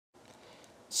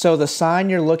So the sign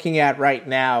you're looking at right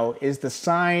now is the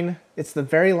sign, it's the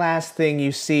very last thing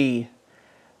you see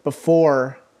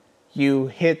before you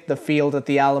hit the field at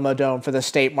the Alamo Dome for the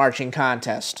state marching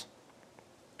contest.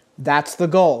 That's the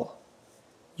goal.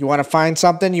 You want to find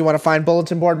something, you want to find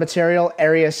bulletin board material,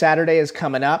 Area Saturday is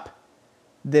coming up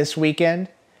this weekend.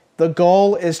 The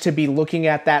goal is to be looking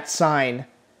at that sign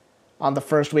on the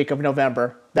first week of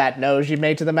November. That knows you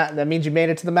made to the mountain. That means you made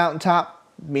it to the mountaintop.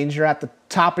 It means you're at the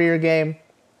top of your game.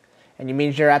 And it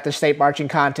means you're at the state marching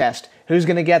contest. Who's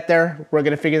going to get there? We're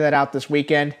going to figure that out this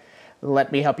weekend.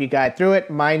 Let me help you guide through it.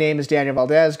 My name is Daniel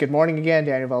Valdez. Good morning again.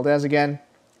 Daniel Valdez again.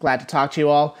 Glad to talk to you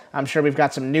all. I'm sure we've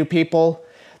got some new people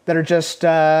that are just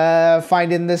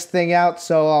finding this thing out,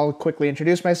 so I'll quickly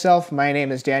introduce myself. My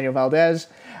name is Daniel Valdez.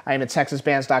 I am a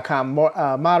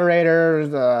TexasBands.com moderator.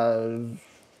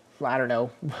 I don't know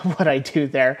what I do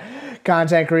there.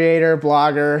 Content creator,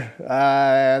 blogger,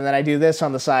 and then I do this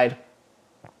on the side.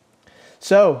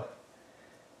 So,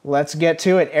 let's get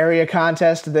to it. Area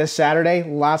contest this Saturday.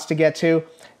 Lots to get to.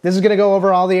 This is going to go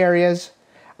over all the areas.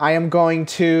 I am going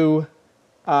to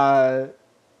kind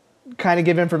of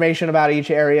give information about each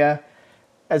area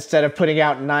instead of putting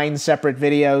out 9 separate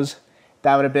videos.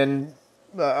 That would have been,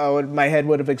 my head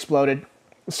would have exploded.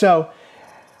 So,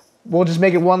 we'll just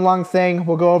make it one long thing.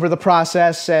 We'll go over the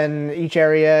process and each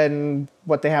area and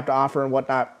what they have to offer and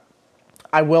whatnot.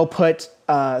 I will put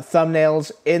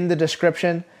thumbnails in the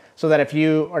description so that if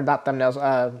you, or not thumbnails,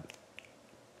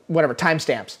 whatever,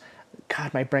 timestamps.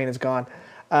 God, my brain is gone.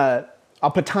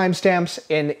 I'll put timestamps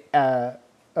in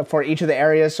for each of the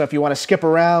areas. So if you want to skip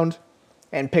around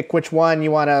and pick which one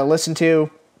you want to listen to,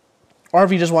 or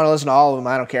if you just want to listen to all of them,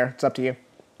 I don't care. It's up to you.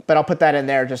 But I'll put that in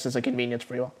there just as a convenience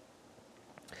for you all.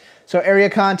 So area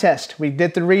contest. We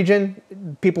did the region.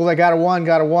 People that got a 1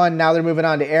 got a 1. Now they're moving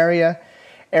on to area.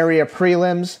 Area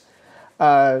prelims.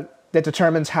 That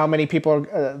determines how many people,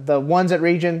 the ones at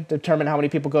region determine how many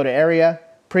people go to area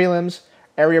prelims.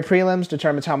 Area prelims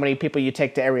determines how many people you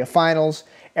take to area finals.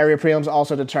 Area prelims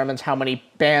also determines how many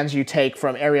bands you take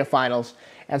from area finals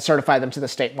and certify them to the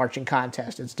state marching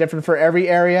contest. It's different for every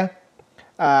area.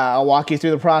 I'll walk you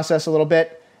through the process a little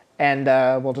bit, and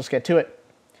we'll just get to it.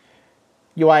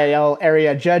 UIL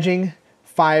area judging.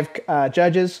 5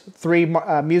 judges, 3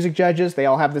 music judges. They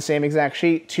all have the same exact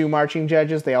sheet. 2 marching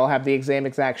judges. They all have the same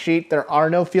exact sheet. There are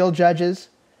no field judges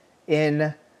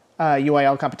in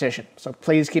UIL competition. So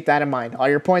please keep that in mind. All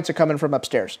your points are coming from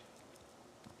upstairs.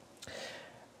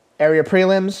 Area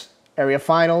prelims, area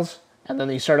finals, and then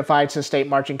the certified to state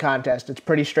marching contest. It's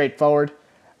pretty straightforward.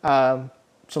 So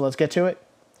let's get to it.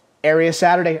 Area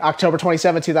Saturday, October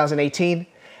 27, 2018.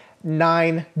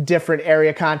 9 different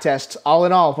area contests, all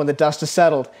in all, when the dust is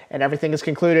settled and everything is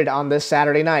concluded on this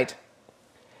Saturday night.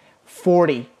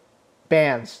 40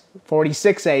 bands,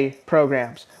 46A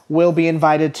programs will be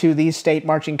invited to the state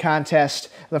marching contest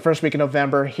the first week of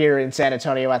November here in San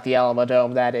Antonio at the Alamo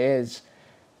Dome. That is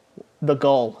the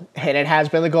goal, and it has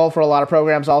been the goal for a lot of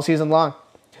programs all season long.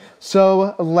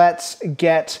 So let's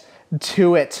get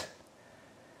to it.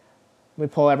 Let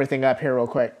me pull everything up here real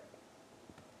quick.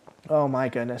 Oh my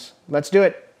goodness. Let's do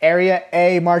it. Area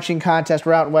A marching contest.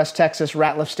 We're out in West Texas,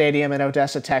 Ratliff Stadium in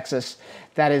Odessa, Texas.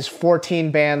 That is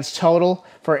 14 bands total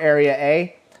for Area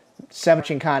A. 7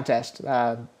 marching contest.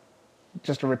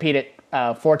 Just to repeat it,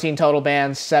 14 total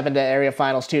bands, 7 to area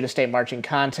finals, 2 to state marching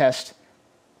contest.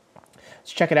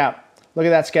 Let's check it out. Look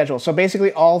at that schedule. So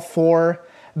basically all 4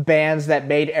 bands that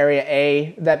made Area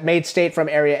A, that made state from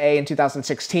Area A in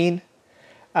 2016,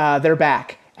 they're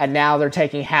back. And now they're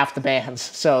taking half the bands.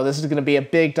 So this is going to be a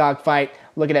big dogfight.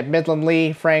 Looking at Midland,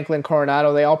 Lee, Franklin,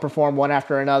 Coronado, they all perform one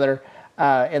after another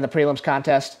in the prelims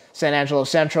contest. San Angelo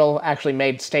Central actually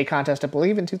made state contest, I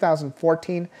believe, in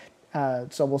 2014.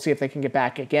 So we'll see if they can get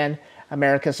back again.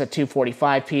 Americus at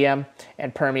 2:45 p.m.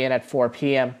 and Permian at 4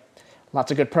 p.m. Lots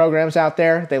of good programs out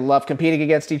there. They love competing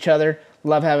against each other.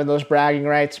 Love having those bragging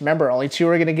rights. Remember, only 2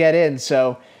 are going to get in,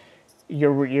 so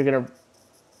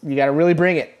you got to really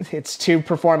bring it. It's 2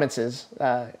 performances,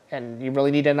 and you really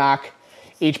need to knock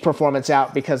each performance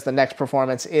out because the next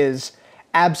performance is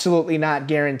absolutely not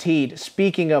guaranteed.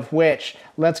 Speaking of which,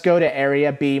 let's go to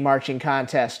Area B marching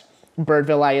contest.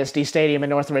 Birdville ISD Stadium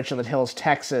in North Richland Hills,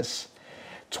 Texas.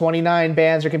 29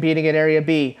 bands are competing in Area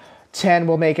B. 10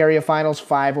 will make area finals.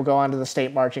 5 will go on to the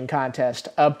state marching contest.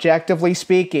 Objectively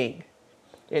speaking,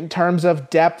 in terms of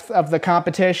depth of the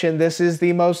competition, this is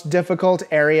the most difficult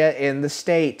area in the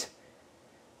state.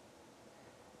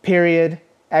 Period,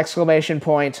 exclamation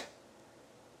point,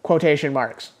 quotation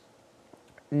marks.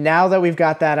 Now that we've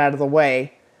got that out of the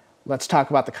way, let's talk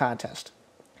about the contest.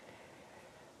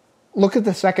 Look at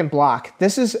the second block.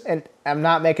 This is, and I'm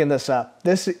not making this up.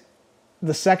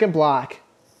 The second block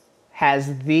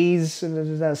has these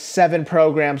 7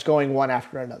 programs going one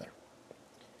after another.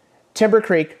 Timber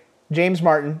Creek, James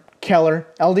Martin, Keller,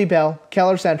 LD Bell,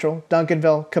 Keller Central,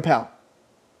 Duncanville, Capel.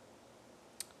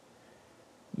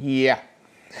 Yeah.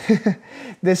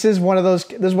 This is one of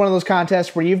those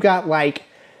contests where you've got like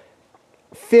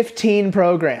 15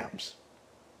 programs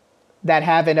that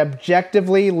have an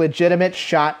objectively legitimate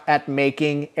shot at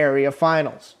making area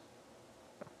finals.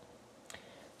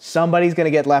 Somebody's going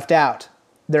to get left out.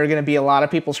 There are going to be a lot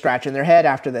of people scratching their head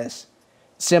after this,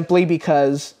 simply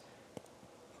because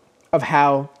of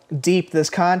how deep this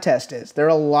contest is. There are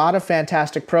a lot of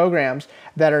fantastic programs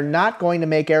that are not going to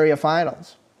make area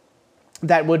finals,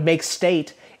 that would make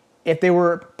state if they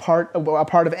were a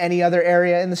part of any other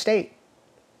area in the state.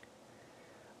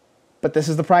 But this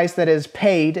is the price that is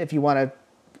paid, if you want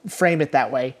to frame it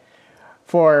that way,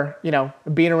 for,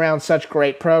 being around such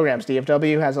great programs.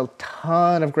 DFW has a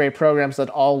ton of great programs that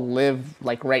all live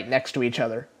like right next to each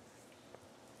other.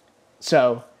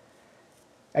 So,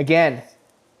 again,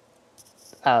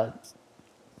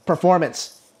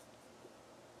 performance.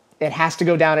 It has to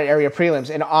go down at area prelims.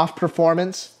 An off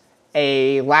performance,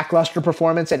 a lackluster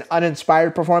performance, an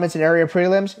uninspired performance in area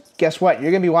prelims, guess what?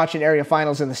 You're going to be watching area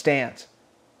finals in the stands.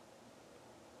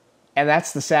 And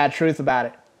that's the sad truth about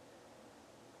it.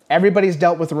 Everybody's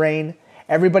dealt with rain.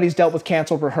 Everybody's dealt with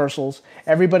canceled rehearsals.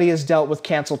 Everybody has dealt with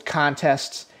canceled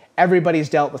contests. Everybody's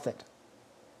dealt with it.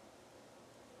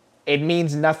 It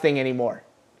means nothing anymore.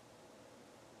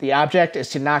 The object is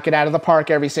to knock it out of the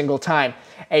park every single time.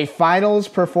 A finals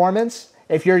performance,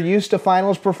 if you're used to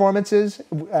finals performances,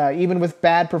 even with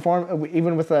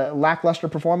a lackluster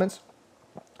performance,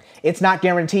 it's not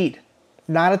guaranteed.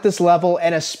 Not at this level,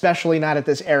 and especially not at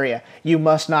this area. You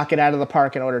must knock it out of the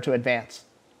park in order to advance.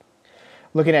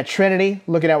 Looking at Trinity,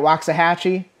 looking at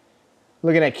Waxahachie,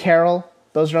 looking at Carroll,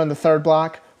 those are on the third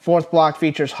block. Fourth block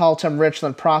features Haltom,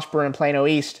 Richland, Prosper, and Plano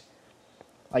East.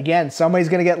 Again, somebody's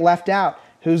going to get left out.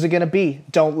 Who's it going to be?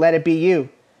 Don't let it be you.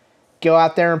 Go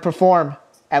out there and perform,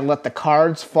 and let the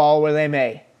cards fall where they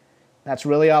may. That's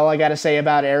really all I got to say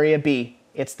about Area B.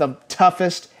 It's the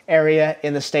toughest area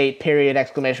in the state, period,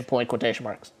 exclamation point, quotation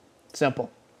marks. Simple.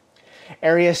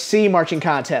 Area C marching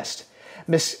contest.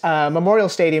 Memorial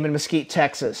Stadium in Mesquite,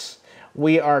 Texas.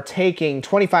 We are taking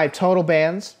 25 total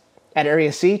bands at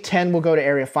Area C. 10 will go to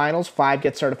area finals. 5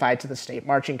 get certified to the state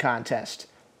marching contest.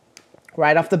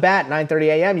 Right off the bat, 9:30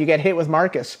 a.m., you get hit with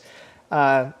Marcus.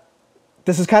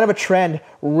 This is kind of a trend.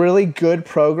 Really good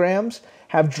programs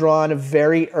have drawn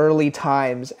very early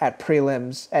times at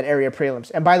prelims, at area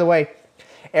prelims. And by the way,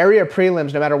 area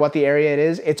prelims, no matter what the area it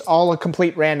is, it's all a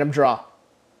complete random draw.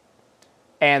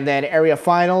 And then area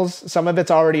finals, some of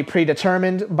it's already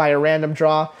predetermined by a random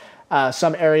draw.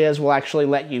 Some areas will actually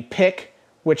let you pick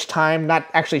which time, not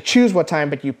actually choose what time,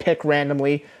 but you pick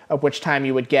randomly of which time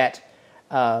you would get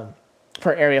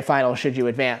for area final should you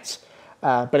advance.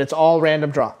 But it's all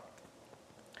random draw.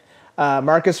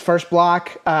 Marcus, first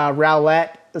block,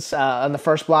 Rowlett on the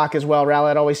first block as well.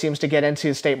 Rowlett always seems to get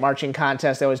into state marching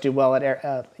contests. They always do well at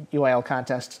UIL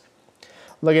contests.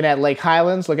 Looking at Lake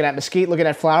Highlands, looking at Mesquite, looking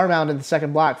at Flower Mound in the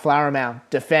second block. Flower Mound,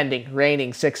 defending,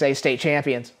 reigning 6A state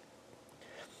champions.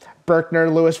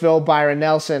 Berkner, Louisville, Byron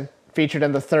Nelson, featured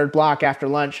in the third block after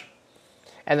lunch.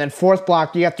 And then fourth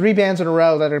block, you got 3 bands in a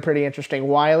row that are pretty interesting.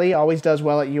 Wiley always does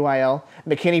well at UIL.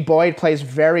 McKinney Boyd plays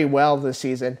very well this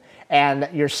season. And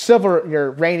your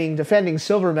reigning, defending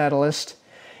silver medalist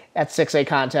at 6A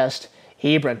contest,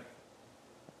 Hebron.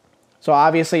 So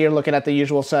obviously you're looking at the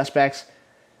usual suspects.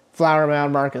 Flower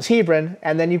Mound, Marcus, Hebron,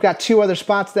 and then you've got 2 other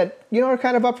spots that, are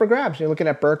kind of up for grabs. You're looking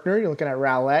at Berkner, you're looking at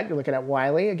Rowlett, you're looking at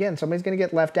Wiley. Again, somebody's going to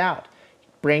get left out.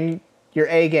 Bring your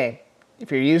A game. If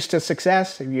you're used to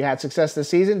success, if you had success this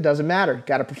season, doesn't matter.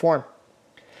 Got to perform.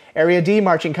 Area D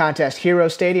marching contest, Hero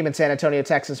Stadium in San Antonio,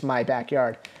 Texas, my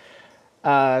backyard.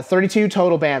 32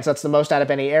 total bands, that's the most out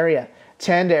of any area.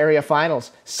 10 to area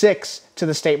finals. 6 to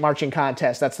the state marching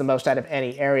contest, that's the most out of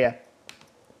any area.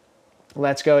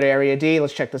 Let's go to Area D.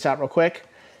 Let's check this out real quick.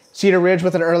 Cedar Ridge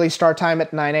with an early start time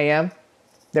at 9 a.m.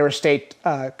 They were state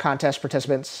contest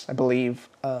participants, I believe,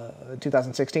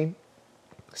 2016.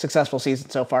 Successful season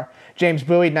so far. James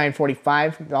Bowie,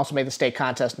 9:45. Also made the state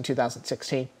contest in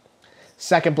 2016.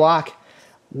 Second block,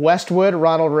 Westwood,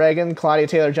 Ronald Reagan, Claudia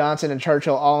Taylor Johnson, and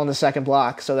Churchill all in the second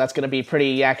block. So that's going to be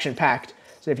pretty action-packed.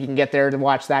 So if you can get there to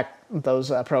watch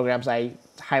those programs, I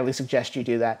highly suggest you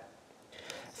do that.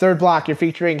 Third block, you're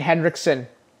featuring Hendrickson.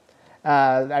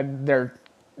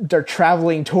 Their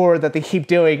traveling tour that they keep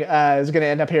doing is going to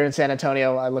end up here in San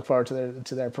Antonio. I look forward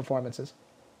to their performances.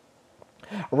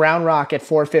 Round Rock at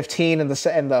 4:15 in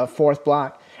the fourth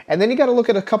block. And then you got to look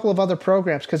at a couple of other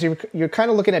programs because you're kind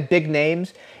of looking at big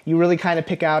names. You really kind of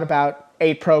pick out about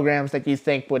 8 programs that you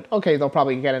think they'll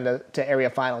probably get into area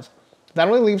finals. That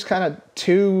only leaves kind of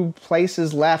 2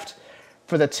 places left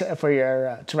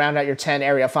to round out your 10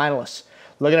 area finalists.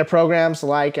 Looking at programs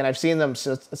like, and I've seen them,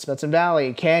 Smithson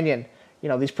Valley, Canyon.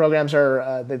 These programs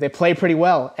they play pretty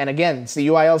well. And again, it's the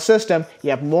UIL system. You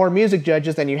have more music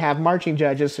judges than you have marching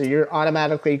judges, so you're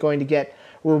automatically going to get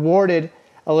rewarded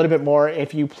a little bit more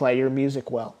if you play your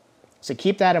music well. So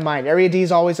keep that in mind. Area D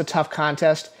is always a tough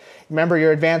contest. Remember,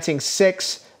 you're advancing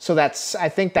 6, so I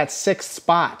think that 6th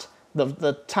spot.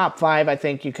 The top 5, I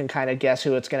think you can kind of guess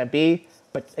who it's going to be.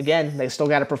 But again, they still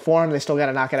got to perform. They still got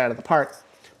to knock it out of the park.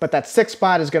 But that 6th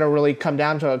spot is going to really come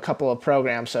down to a couple of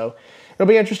programs. So it'll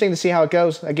be interesting to see how it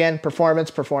goes. Again,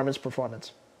 performance, performance,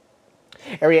 performance.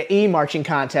 Area E marching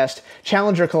contest,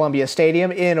 Challenger Columbia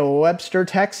Stadium in Webster,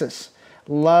 Texas.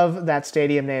 Love that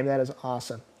stadium name. That is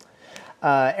awesome.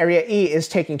 Area E is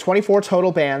taking 24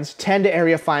 total bands, 10 to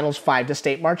area finals, 5 to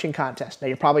state marching contest. Now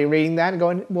you're probably reading that and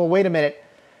going, well, wait a minute.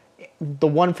 The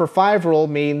 1 for 5 rule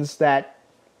means that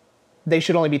they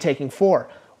should only be taking 4.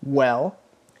 Well,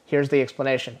 here's the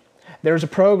explanation. There's a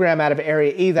program out of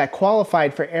Area E that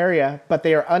qualified for area, but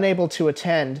they are unable to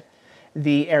attend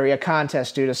the area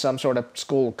contest due to some sort of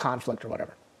school conflict or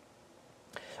whatever.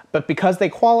 But because they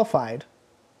qualified,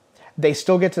 the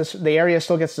area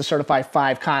still gets to certify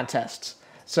 5 contests.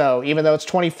 So even though it's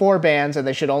 24 bands and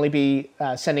they should only be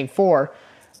sending 4,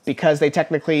 because they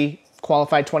technically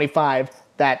qualified 25,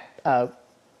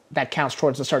 that counts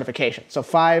towards the certification. So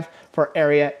 5 for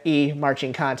Area E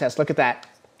marching contest. Look at that.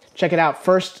 Check it out.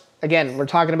 First, again, we're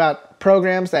talking about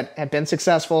programs that have been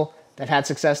successful, that had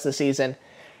success this season,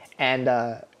 and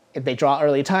they draw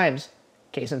early times.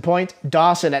 Case in point,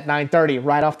 Dawson at 9:30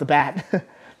 right off the bat.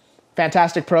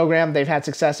 Fantastic program. They've had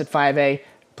success at 5A.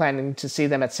 Planning to see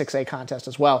them at 6A contest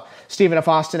as well. Stephen F.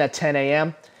 Austin at 10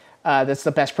 a.m. That's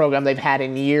the best program they've had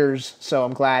in years, so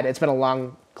I'm glad. It's been a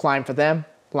long climb for them,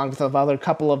 along with a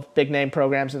couple of big-name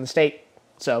programs in the state.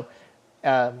 So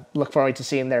look forward to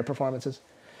seeing their performances.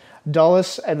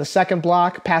 Dulles in the second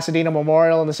block, Pasadena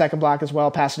Memorial in the second block as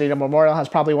well. Pasadena Memorial has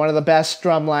probably one of the best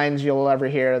drum lines you'll ever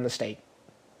hear in the state.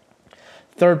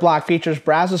 Third block features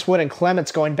Brazos Wood and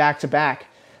Clements going back-to-back.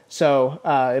 So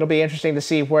it'll be interesting to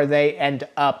see where they end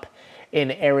up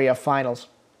in area finals.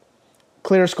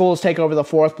 Clear schools take over the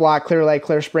fourth block, Clear Lake,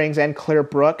 Clear Springs, and Clear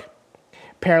Brook.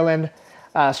 Pearland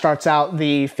starts out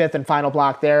the fifth and final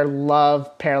block there.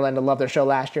 Love Pearland. I love their show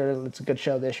last year. It's a good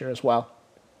show this year as well.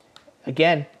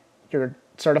 Again, you're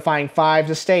certifying 5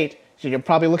 to state. So you're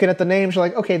probably looking at the names. You're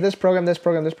like, okay, this program, this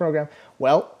program, this program.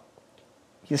 Well,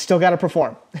 you still got to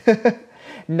perform.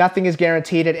 Nothing is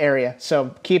guaranteed at area.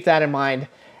 So keep that in mind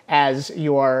as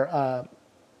you're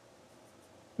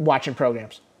watching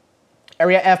programs.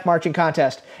 Area F marching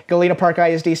contest. Galena Park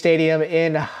ISD Stadium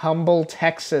in Humble,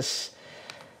 Texas.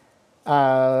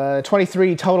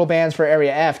 23 total bands for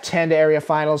Area F. 10 to area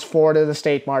finals, 4 to the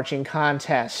state marching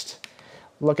contest.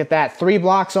 Look at that. 3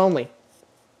 blocks only.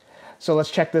 So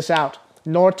let's check this out.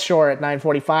 North Shore at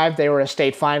 9:45. They were a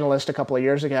state finalist a couple of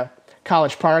years ago.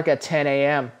 College Park at 10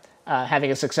 a.m.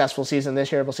 Having a successful season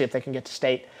this year. We'll see if they can get to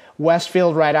state.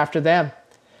 Westfield right after them.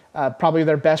 Probably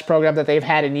their best program that they've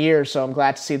had in years, so I'm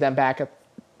glad to see them back at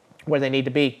where they need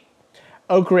to be.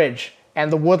 Oak Ridge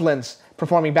and the Woodlands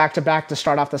performing back-to-back to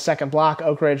start off the second block.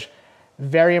 Oak Ridge,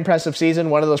 very impressive season.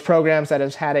 One of those programs that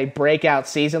has had a breakout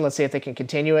season. Let's see if they can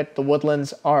continue it. The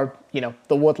Woodlands are,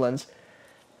 the Woodlands.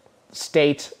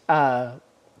 State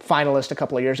finalist a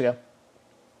couple of years ago.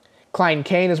 Klein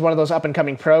Kane is one of those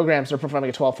up-and-coming programs. They're performing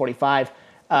at 12:45.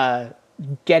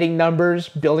 Getting numbers,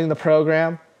 building the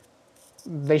program.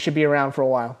 They should be around for a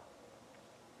while.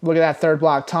 Look at that third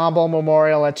block. Tomball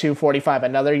Memorial at 2:45.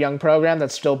 Another young program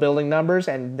that's still building numbers,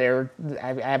 and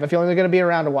I have a feeling they're going to be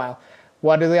around a while.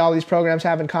 What do all these programs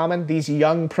have in common? These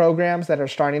young programs that are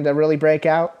starting to really break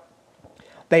out,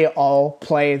 they all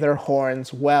play their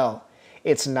horns well.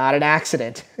 It's not an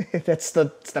accident. It's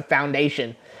the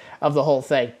foundation of the whole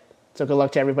thing. So good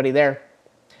luck to everybody there.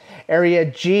 Area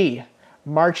G,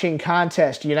 marching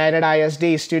contest, United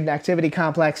ISD Student Activity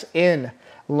Complex in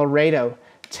Laredo,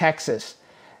 Texas.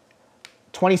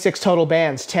 26 total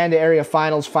bands, 10 to area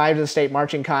finals, 5 to the state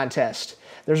marching contest.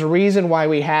 There's a reason why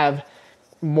we have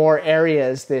more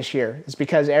areas this year. It's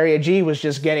because Area G was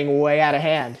just getting way out of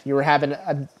hand. You were having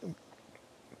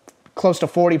close to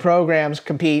 40 programs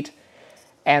compete,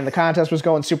 and the contest was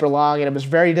going super long, and it was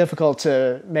very difficult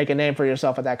to make a name for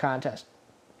yourself at that contest.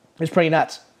 It was pretty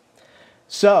nuts.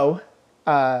 So,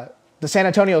 the San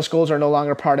Antonio schools are no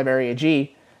longer part of Area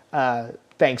G.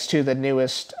 thanks to the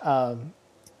newest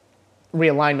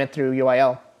realignment through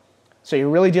UIL. So you're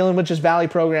really dealing with just Valley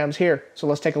programs here. So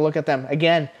let's take a look at them.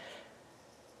 Again,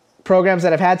 programs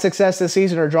that have had success this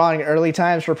season are drawing early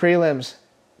times for prelims.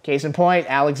 Case in point,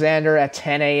 Alexander at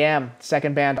 10 a.m.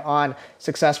 Second band on.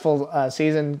 Successful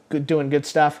season, doing good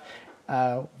stuff.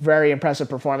 Very impressive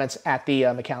performance at the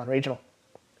McAllen Regional.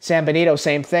 San Benito,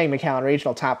 same thing. McAllen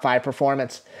Regional, top 5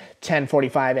 performance,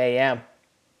 10:45 a.m.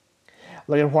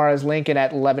 Look at Juarez Lincoln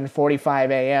at 11:45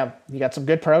 a.m. You got some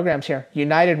good programs here.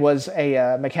 United was a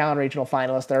McAllen Regional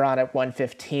finalist. They're on at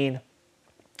 1:15.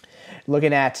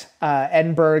 Looking at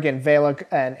Edinburgh and Vela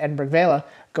and Edinburgh-Vela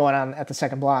going on at the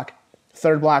second block.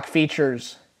 Third block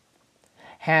features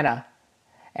Hannah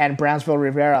and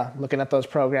Brownsville-Rivera. Looking at those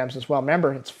programs as well.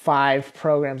 Remember, it's 5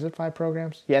 programs. Is it 5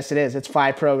 programs? Yes, it is. It's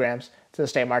 5 programs to the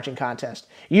state marching contest.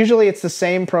 Usually it's the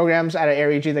same programs out of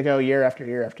Area G that go year after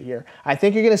year after year. I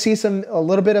think you're going to see a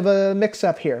little bit of a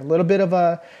mix-up here, a little bit of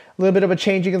a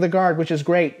changing of the guard, which is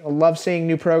great. I love seeing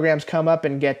new programs come up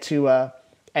and get to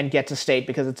state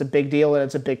because it's a big deal and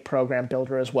it's a big program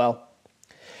builder as well.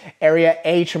 Area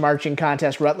H marching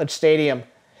contest, Rutledge Stadium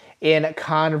in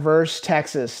Converse,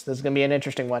 Texas. This is going to be an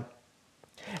interesting one.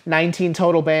 19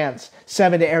 total bands,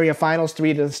 7 to area finals,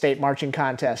 3 to the state marching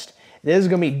contest. This is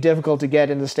going to be difficult to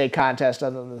get into the state contest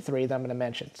other than the 3 that I'm going to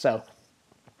mention. So,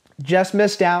 just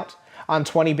missed out on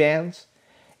 20 bands.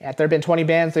 If there had been 20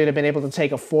 bands, they'd have been able to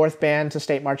take a 4th band to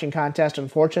state marching contest.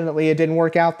 Unfortunately, it didn't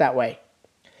work out that way.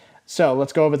 So,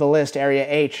 let's go over the list. Area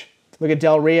H. Look at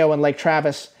Del Rio and Lake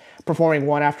Travis performing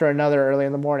one after another earlier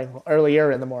in the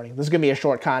morning. This is going to be a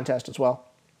short contest as well.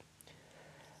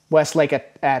 Westlake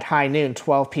at high noon,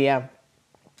 12 p.m.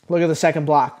 Look at the second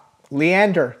block.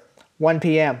 Leander, 1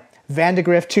 p.m.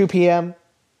 Vandegrift, 2 p.m.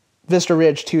 Vista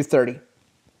Ridge, 2:30.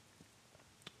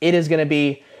 It is going to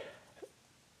be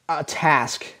a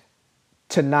task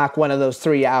to knock one of those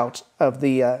 3 out of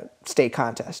the state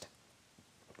contest.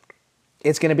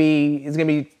 It's going to be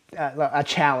a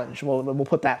challenge. We'll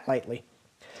put that lightly.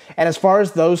 And as far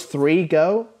as those 3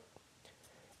 go,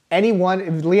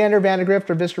 anyone, Leander, Vandegrift,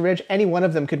 or Vista Ridge, any one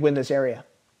of them could win this area.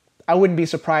 I wouldn't be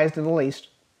surprised in the least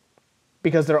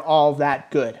because they're all that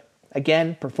good.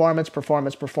 Again, performance,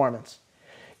 performance, performance.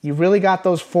 You've really got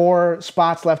those 4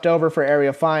 spots left over for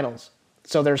area finals.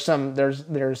 So there's an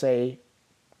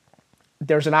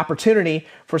opportunity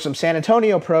for some San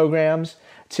Antonio programs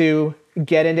to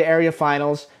get into area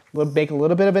finals, make a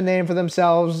little bit of a name for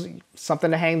themselves,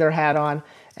 something to hang their hat on,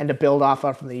 and to build off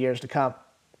of from the years to come.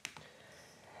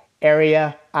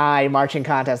 Area I marching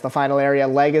contest, the final area,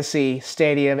 Legacy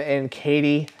Stadium in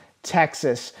Katy,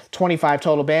 Texas. 25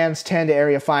 total bands, 10 to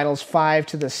area finals, 5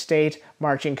 to the state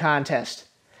marching contest.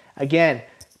 Again,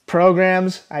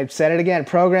 programs, I've said it again,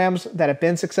 programs that have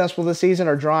been successful this season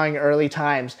are drawing early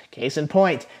times. Case in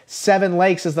point, Seven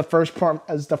Lakes is the first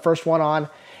one on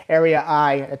Area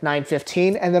I at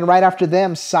 9:15, and then right after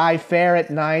them, Cy Fair at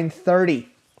 9:30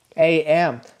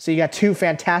 a.m. So you got 2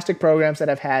 fantastic programs that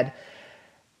have had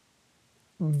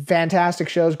fantastic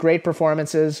shows, great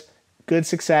performances, good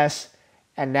success,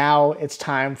 and now it's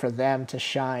time for them to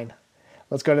shine.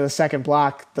 Let's go to the second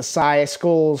block. The Cy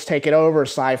schools take it over.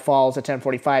 Cy Falls at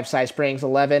 10:45, Cy Springs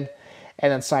 11,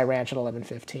 and then Cy Ranch at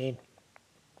 11:15.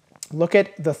 Look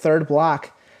at the third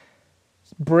block.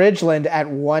 Bridgeland at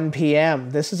 1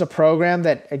 p.m. This is a program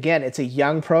that, again, it's a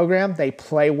young program. They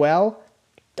play well.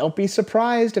 Don't be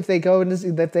surprised if they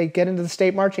get into the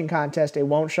state marching contest. It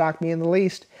won't shock me in the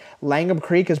least. Langham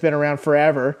Creek has been around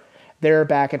forever. They're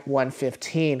back at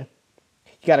 1:15.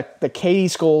 You got the Katy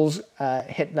schools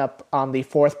hitting up on the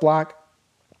 4th block.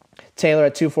 Taylor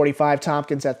at 2:45,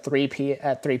 Tompkins at 3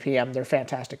 p.m. They're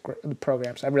fantastic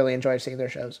programs. I really enjoy seeing their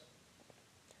shows.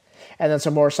 And then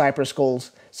some more Cypress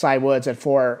schools. Cy Woods at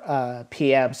 4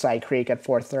 p.m., Cy Creek at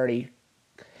 4:30.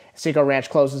 Seco Ranch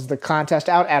closes the contest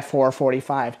out at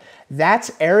 4:45.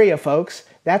 That's area, folks.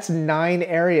 That's 9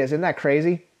 areas. Isn't that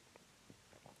crazy?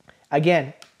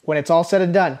 Again, when it's all said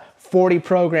and done, 40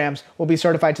 programs will be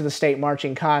certified to the state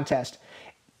marching contest.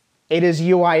 It is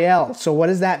UIL. So what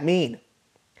does that mean?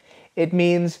 It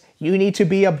means you need to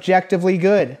be objectively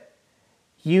good.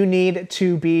 You need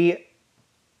to be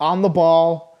on the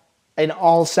ball in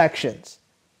all sections.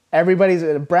 Everybody's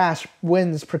brass,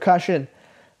 winds, percussion,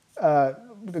 a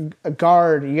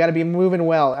guard. You got to be moving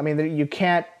well. I mean, you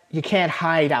can't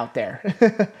hide out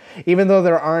there. Even though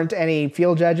there aren't any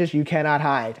field judges, you cannot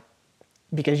hide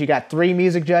because you got 3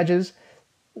 music judges.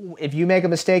 If you make a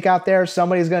mistake out there,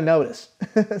 somebody's going to notice.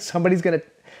 somebody's going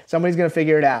to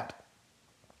figure it out.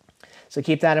 So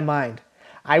keep that in mind.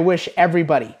 I wish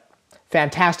everybody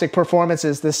fantastic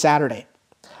performances this Saturday.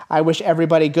 I wish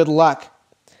everybody good luck.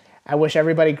 I wish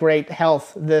everybody great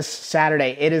health this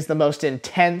Saturday. It is the most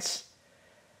intense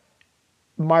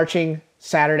marching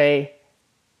Saturday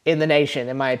in the nation,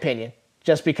 in my opinion.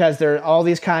 Just because there are all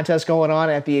these contests going on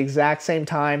at the exact same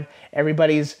time.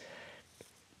 Everybody's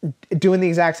doing the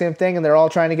exact same thing, and they're all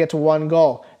trying to get to one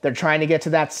goal. They're trying to get to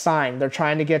that sign. They're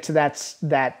trying to get to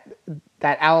that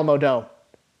Alamo Dome.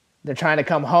 They're trying to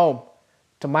come home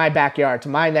to my backyard, to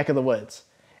my neck of the woods.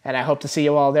 And I hope to see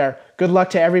you all there. Good luck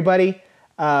to everybody.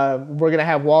 We're going to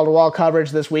have wall-to-wall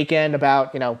coverage this weekend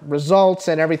about, results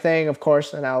and everything, of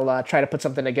course, and I'll try to put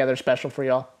something together special for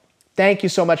y'all. Thank you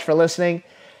so much for listening.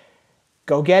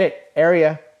 Go get it.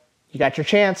 Area, you got your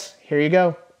chance. Here you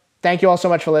go. Thank you all so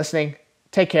much for listening.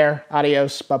 Take care.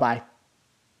 Adios. Bye-bye.